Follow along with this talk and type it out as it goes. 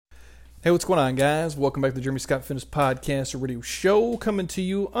Hey, what's going on, guys? Welcome back to the Jeremy Scott Fitness Podcast, a radio show coming to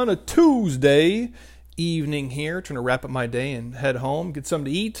you on a Tuesday evening here. Trying to wrap up my day and head home, get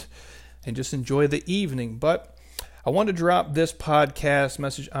something to eat, and just enjoy the evening. But I wanted to drop this podcast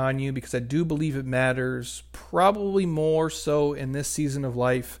message on you because I do believe it matters, probably more so in this season of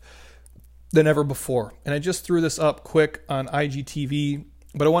life than ever before. And I just threw this up quick on IGTV,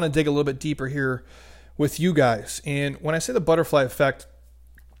 but I want to dig a little bit deeper here with you guys. And when I say the butterfly effect,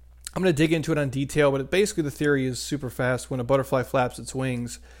 I'm going to dig into it on detail, but basically the theory is super fast. When a butterfly flaps its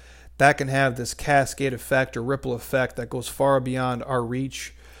wings, that can have this cascade effect or ripple effect that goes far beyond our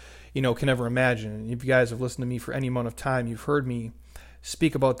reach, can ever imagine. And if you guys have listened to me for any amount of time, you've heard me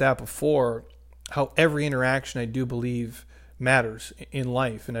speak about that before, how every interaction I do believe matters in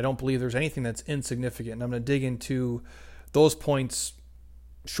life. And I don't believe there's anything that's insignificant. And I'm going to dig into those points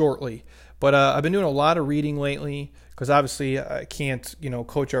shortly. But I've been doing a lot of reading lately because obviously I can't,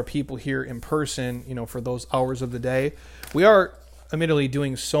 coach our people here in person, for those hours of the day. We are admittedly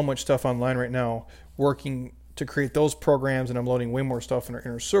doing so much stuff online right now, working to create those programs, and I'm loading way more stuff in our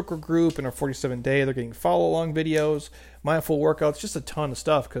Inner Circle group and our 47-day. They're getting follow-along videos, mindful workouts, just a ton of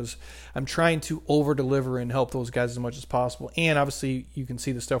stuff because I'm trying to over-deliver and help those guys as much as possible. And obviously you can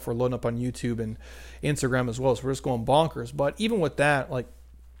see the stuff we're loading up on YouTube and Instagram as well, so we're just going bonkers. But even with that,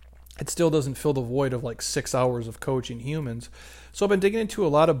 it still doesn't fill the void of 6 hours of coaching humans. So I've been digging into a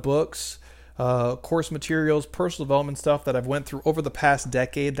lot of books, course materials, personal development stuff that I've went through over the past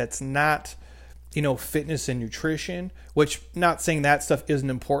decade that's not, fitness and nutrition, which not saying that stuff isn't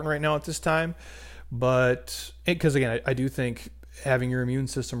important right now at this time, but because again, I do think having your immune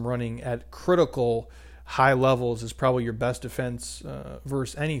system running at critical high levels is probably your best defense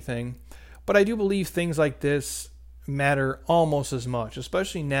versus anything. But I do believe things like this matter almost as much,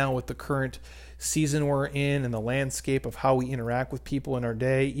 especially now with the current season we're in and the landscape of how we interact with people in our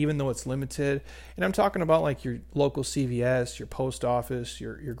day, even though it's limited. And I'm talking about your local CVS, your post office,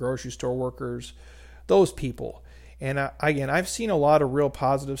 your grocery store workers, those people. And I've seen a lot of real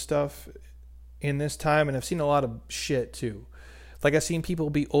positive stuff in this time, and I've seen a lot of shit too. I've seen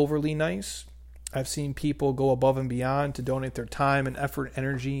people be overly nice. I've seen people go above and beyond to donate their time and effort and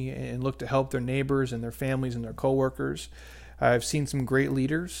energy and look to help their neighbors and their families and their coworkers. I've seen some great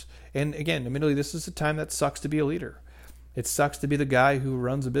leaders. And again, admittedly, this is a time that sucks to be a leader. It sucks to be the guy who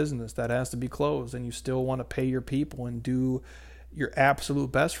runs a business that has to be closed and you still want to pay your people and do your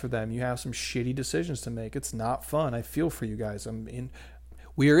absolute best for them. You have some shitty decisions to make. It's not fun. I feel for you guys.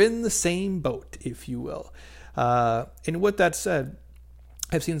 We are in the same boat, if you will. And with that said,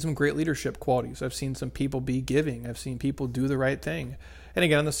 I've seen some great leadership qualities. I've seen some people be giving. I've seen people do the right thing. And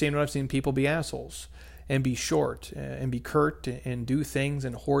again, on the same note, I've seen people be assholes and be short and be curt and do things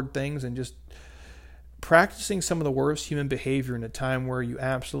and hoard things and just practicing some of the worst human behavior in a time where you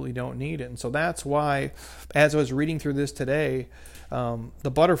absolutely don't need it. And so that's why, as I was reading through this today,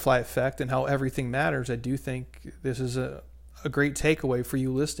 the butterfly effect and how everything matters, I do think this is a great takeaway for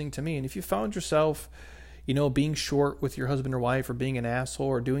you listening to me. And if you found yourself being short with your husband or wife or being an asshole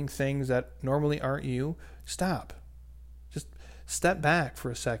or doing things that normally aren't you, stop. Just step back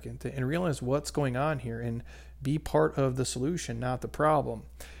for a second and realize what's going on here and be part of the solution, not the problem.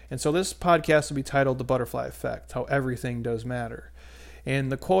 And so this podcast will be titled The Butterfly Effect, How Everything Does Matter.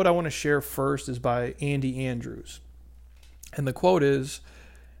 And the quote I want to share first is by Andy Andrews. And the quote is,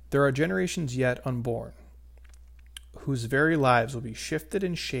 "There are generations yet unborn, whose very lives will be shifted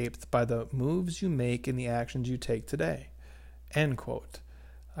and shaped by the moves you make and the actions you take today." End quote.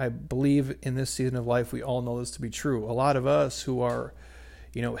 I believe in this season of life, we all know this to be true. A lot of us who are,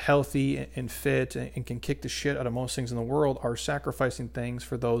 healthy and fit and can kick the shit out of most things in the world are sacrificing things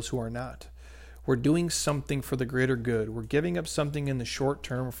for those who are not. We're doing something for the greater good. We're giving up something in the short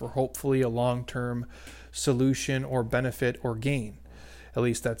term for hopefully a long-term solution or benefit or gain. At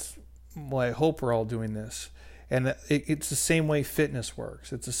least that's why I hope we're all doing this. And it's the same way fitness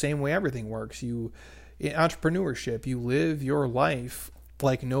works. It's the same way everything works. In entrepreneurship, you live your life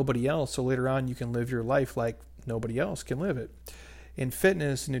like nobody else, so later on you can live your life like nobody else can live it. In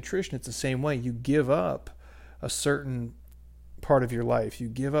fitness and nutrition, it's the same way. You give up a certain part of your life. You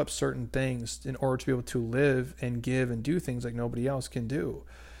give up certain things in order to be able to live and give and do things like nobody else can do.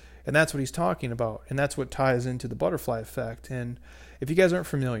 And that's what he's talking about. And that's what ties into the butterfly effect. And if you guys aren't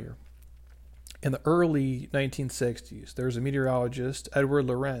familiar, in the early 1960s, there was a meteorologist, Edward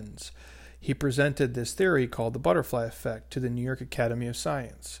Lorenz. He presented this theory called the butterfly effect to the New York Academy of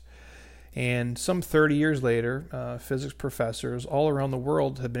Science. And some 30 years later, physics professors all around the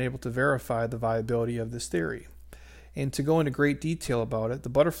world have been able to verify the viability of this theory. And to go into great detail about it, the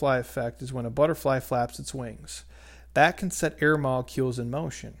butterfly effect is when a butterfly flaps its wings. That can set air molecules in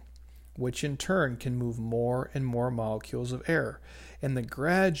motion. which in turn can move more and more molecules of air, and the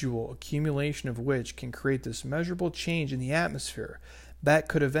gradual accumulation of which can create this measurable change in the atmosphere that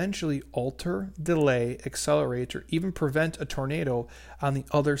could eventually alter, delay, accelerate, or even prevent a tornado on the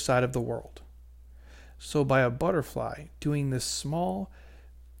other side of the world. So by a butterfly doing this small,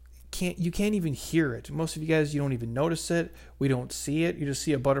 you can't even hear it. Most of you guys, you don't even notice it. We don't see it. You just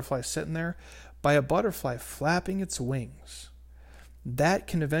see a butterfly sitting there. By a butterfly flapping its wings, that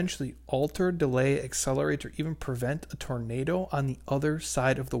can eventually alter, delay, accelerate, or even prevent a tornado on the other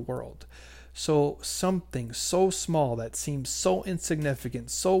side of the world. So something so small that seems so insignificant,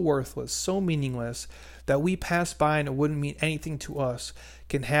 so worthless, so meaningless that we pass by and it wouldn't mean anything to us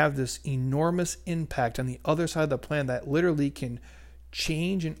can have this enormous impact on the other side of the planet that literally can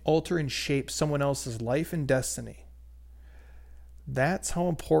change and alter and shape someone else's life and destiny. That's how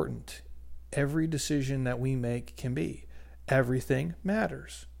important every decision that we make can be. Everything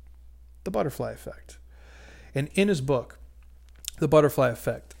matters. The butterfly effect. And in his book, The Butterfly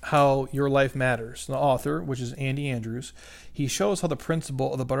Effect, How Your Life Matters, the author, which is Andy Andrews, he shows how the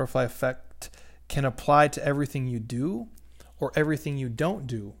principle of the butterfly effect can apply to everything you do or everything you don't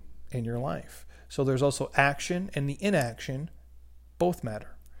do in your life. So there's also action and the inaction, both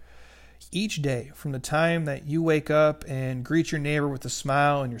matter. Each day, from the time that you wake up and greet your neighbor with a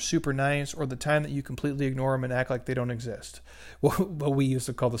smile and you're super nice, or the time that you completely ignore them and act like they don't exist, what we used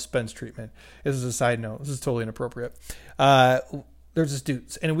to call the Spence treatment. This is a side note. This is totally inappropriate. There's this dude,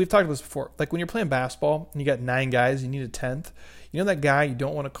 and we've talked about this before. Like when you're playing basketball and you got 9 guys, you need a 10th. You know that guy you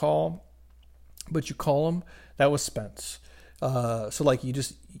don't want to call, but you call him? That was Spence. So like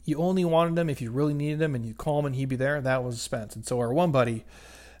you only wanted him if you really needed him, and you call him and he'd be there. That was Spence. And so our one buddy,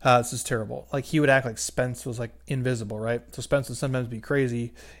 this is terrible. Like he would act like Spence was like invisible, right? So Spence would sometimes be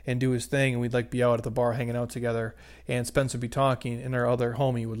crazy and do his thing, and we'd like be out at the bar hanging out together, and Spence would be talking, and our other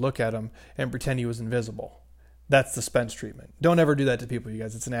homie would look at him and pretend he was invisible. That's the Spence treatment. Don't ever do that to people, you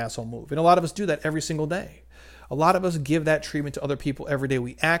guys. It's an asshole move. And a lot of us do that every single day. A lot of us give that treatment to other people every day.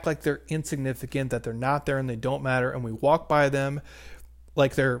 We act like they're insignificant, that they're not there and they don't matter, and we walk by them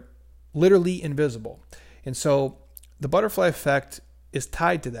like they're literally invisible. And so the butterfly effect is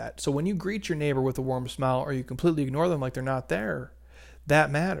tied to that. So when you greet your neighbor with a warm smile or you completely ignore them like they're not there, that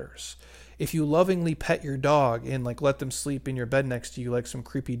matters. If you lovingly pet your dog and like let them sleep in your bed next to you like some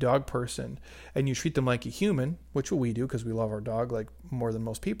creepy dog person, and you treat them like a human, which we do because we love our dog like more than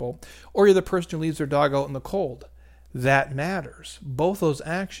most people, or you're the person who leaves their dog out in the cold, that matters. Both those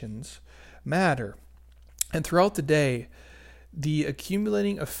actions matter. And throughout the day, the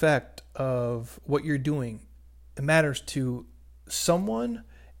accumulating effect of what you're doing, it matters to someone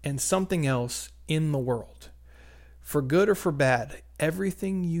and something else in the world. For good or for bad,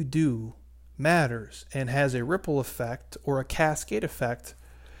 everything you do matters and has a ripple effect or a cascade effect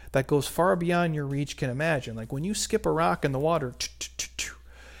that goes far beyond your reach can imagine. Like when you skip a rock in the water,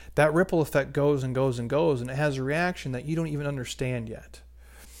 that ripple effect goes and goes and goes, and it has a reaction that you don't even understand yet.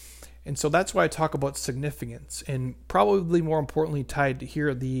 And so that's why I talk about significance, and probably more importantly tied to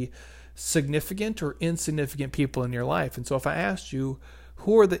here the significant or insignificant people in your life. And so if I asked you,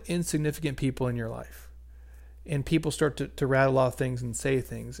 who are the insignificant people in your life? And people start to rattle off things and say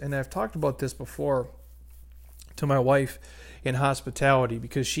things. And I've talked about this before to my wife in hospitality,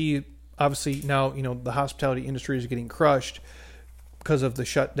 because she obviously now, the hospitality industry is getting crushed because of the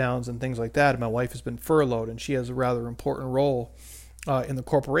shutdowns and things like that. And my wife has been furloughed, and she has a rather important role in the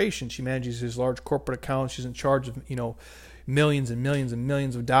corporation. She manages these large corporate accounts. She's in charge of, millions and millions and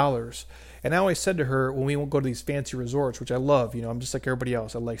millions of dollars. And I always said to her, when we go to these fancy resorts, which I love, I'm just like everybody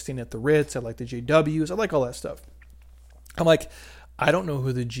else. I like staying at the Ritz. I like the JWs. I like all that stuff. I'm like, I don't know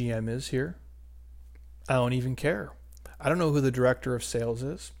who the GM is here. I don't even care. I don't know who the director of sales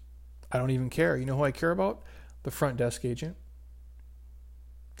is. I don't even care. You know who I care about? The front desk agent,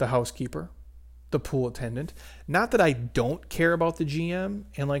 the housekeeper, the pool attendant. Not that I don't care about the GM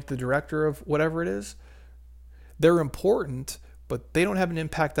and like the director of whatever it is. They're important, but they don't have an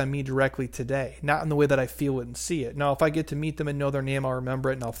impact on me directly today, not in the way that I feel it and see it. Now, if I get to meet them and know their name, I'll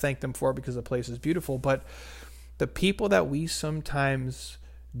remember it and I'll thank them for it because the place is beautiful. But the people that we sometimes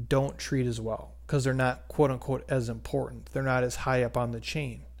don't treat as well because they're not, quote unquote, as important. They're not as high up on the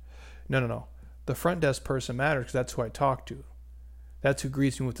chain. No. The front desk person matters because that's who I talk to. That's who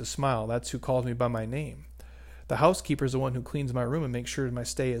greets me with a smile. That's who calls me by my name. The housekeeper is the one who cleans my room and makes sure my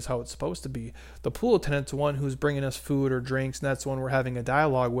stay is how it's supposed to be. The pool attendant's the one who's bringing us food or drinks, and that's the one we're having a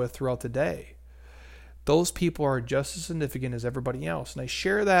dialogue with throughout the day. Those people are just as significant as everybody else. And I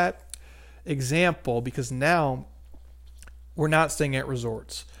share that example because now we're not staying at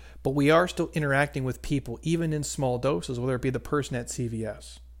resorts, but we are still interacting with people, even in small doses, whether it be the person at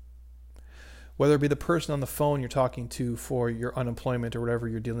CVS, whether it be the person on the phone you're talking to for your unemployment or whatever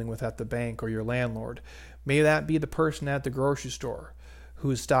you're dealing with at the bank or your landlord. May that be the person at the grocery store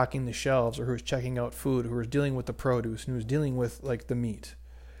who's stocking the shelves or who's checking out food, who is dealing with the produce and who's dealing with like the meat.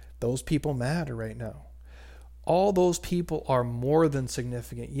 Those people matter right now. All those people are more than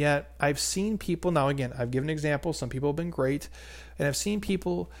significant. Yet I've seen people, now again, I've given examples, some people have been great, and I've seen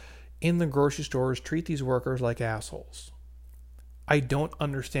people in the grocery stores treat these workers like assholes. I don't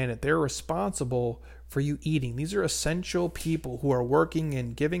understand it. They're responsible for you eating. These are essential people who are working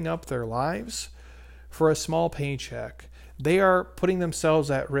and giving up their lives for a small paycheck. They are putting themselves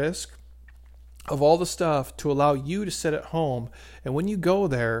at risk of all the stuff to allow you to sit at home. And when you go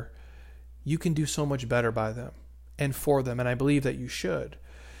there, you can do so much better by them and for them. And I believe that you should.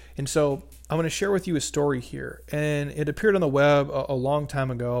 And so I'm going to share with you a story here. And it appeared on the web a long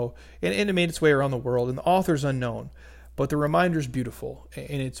time ago. And it made its way around the world. And the author's unknown. But the reminder's beautiful.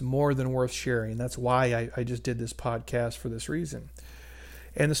 And it's more than worth sharing. That's why I just did this podcast for this reason.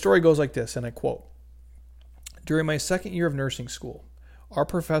 And the story goes like this, and I quote, "During my second year of nursing school, our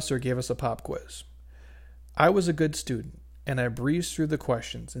professor gave us a pop quiz. I was a good student, and I breezed through the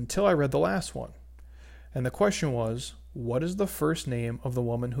questions until I read the last one. And the question was, what is the first name of the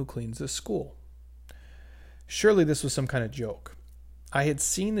woman who cleans this school? Surely this was some kind of joke. I had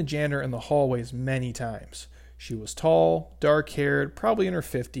seen the janitor in the hallways many times. She was tall, dark-haired, probably in her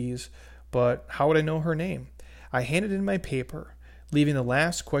 50s, but how would I know her name? I handed in my paper, leaving the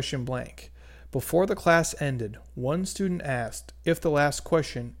last question blank. Before the class ended, one student asked if the last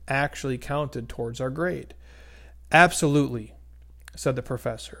question actually counted towards our grade. Absolutely, said the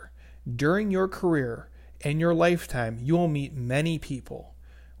professor. During your career and your lifetime, you will meet many people.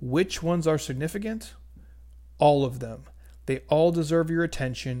 Which ones are significant? All of them. They all deserve your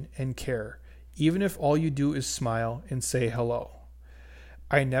attention and care, even if all you do is smile and say hello.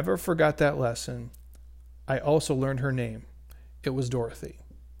 I never forgot that lesson. I also learned her name. It was Dorothy."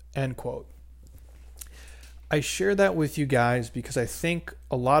 End quote. I share that with you guys because I think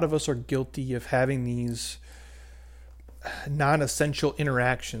a lot of us are guilty of having these non-essential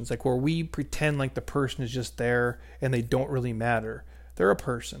interactions, like where we pretend like the person is just there and they don't really matter. They're a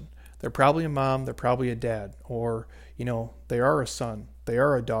person. They're probably a mom. They're probably a dad. Or, they are a son. They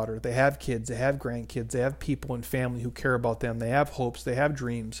are a daughter. They have kids. They have grandkids. They have people and family who care about them. They have hopes. They have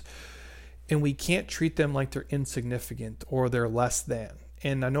dreams. And we can't treat them like they're insignificant or they're less than.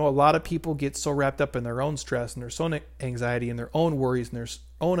 And I know a lot of people get so wrapped up in their own stress and their own anxiety and their own worries and their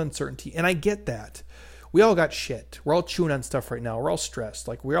own uncertainty. And I get that. We all got shit. We're all chewing on stuff right now. We're all stressed.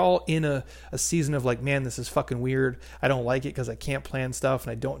 Like, we're all in a season of like, man, this is fucking weird. I don't like it because I can't plan stuff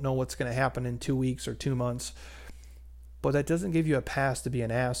and I don't know what's going to happen in 2 weeks or 2 months. But that doesn't give you a pass to be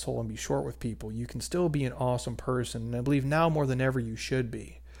an asshole and be short with people. You can still be an awesome person. And I believe now more than ever you should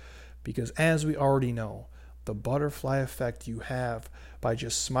be. Because as we already know, the butterfly effect you have by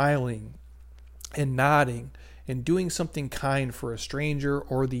just smiling and nodding and doing something kind for a stranger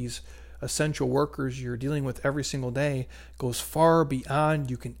or these essential workers you're dealing with every single day goes far beyond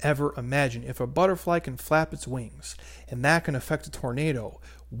you can ever imagine. If a butterfly can flap its wings and that can affect a tornado,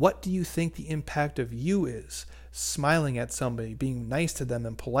 what do you think the impact of you is smiling at somebody, being nice to them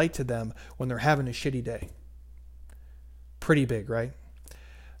and polite to them when they're having a shitty day? Pretty big, right?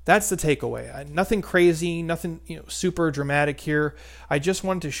 That's the takeaway. Nothing crazy, nothing super dramatic here. I just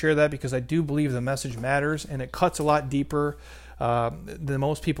wanted to share that because I do believe the message matters and it cuts a lot deeper than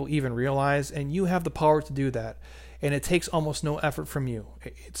most people even realize. And you have the power to do that. And it takes almost no effort from you.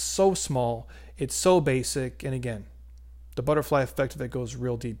 It's so small. It's so basic. And again, the butterfly effect of it goes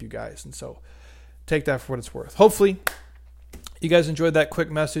real deep, you guys. And so take that for what it's worth. Hopefully you guys enjoyed that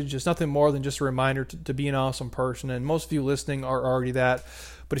quick message. It's nothing more than just a reminder to be an awesome person. And most of you listening are already that.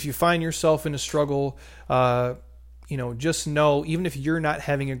 But if you find yourself in a struggle, just know, even if you're not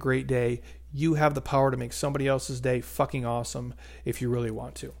having a great day, you have the power to make somebody else's day fucking awesome if you really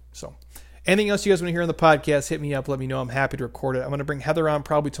want to. So anything else you guys want to hear on the podcast, hit me up. Let me know. I'm happy to record it. I'm going to bring Heather on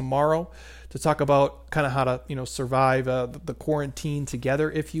probably tomorrow to talk about kind of how to, survive the quarantine together,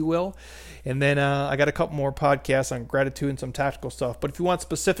 if you will. And then I got a couple more podcasts on gratitude and some tactical stuff. But if you want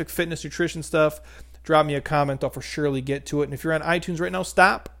specific fitness, nutrition stuff, drop me a comment. I'll for surely get to it. And if you're on iTunes right now,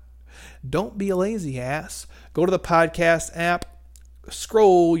 stop. Don't be a lazy ass. Go to the podcast app.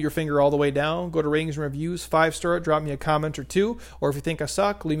 Scroll your finger all the way down. Go to ratings and reviews. 5-star it. Drop me a comment or two. Or if you think I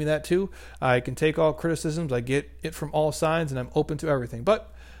suck, leave me that too. I can take all criticisms. I get it from all sides, and I'm open to everything.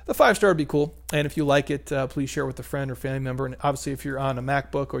 But the 5-star would be cool. And if you like it, please share with a friend or family member. And obviously, if you're on a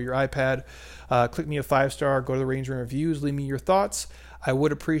MacBook or your iPad, click me a 5-star. Go to the ratings and reviews. Leave me your thoughts. I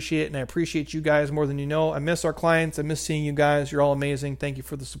would appreciate it, and I appreciate you guys more than you know. I miss our clients. I miss seeing you guys. You're all amazing. Thank you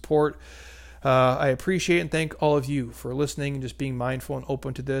for the support. I appreciate and thank all of you for listening and just being mindful and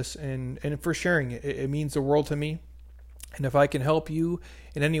open to this and for sharing it. It means the world to me. And if I can help you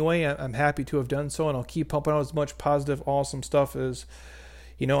in any way, I'm happy to have done so. And I'll keep pumping out as much positive, awesome stuff as,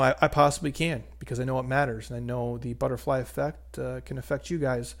 I possibly can, because I know it matters. And I know the butterfly effect can affect you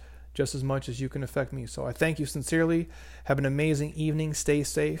guys just as much as you can affect me. So I thank you sincerely. Have an amazing evening. Stay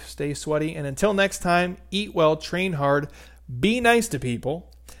safe, stay sweaty. And until next time, eat well, train hard, be nice to people.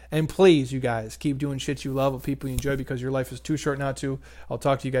 And please, you guys, keep doing shit you love with people you enjoy, because your life is too short not to. I'll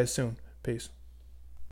talk to you guys soon. Peace.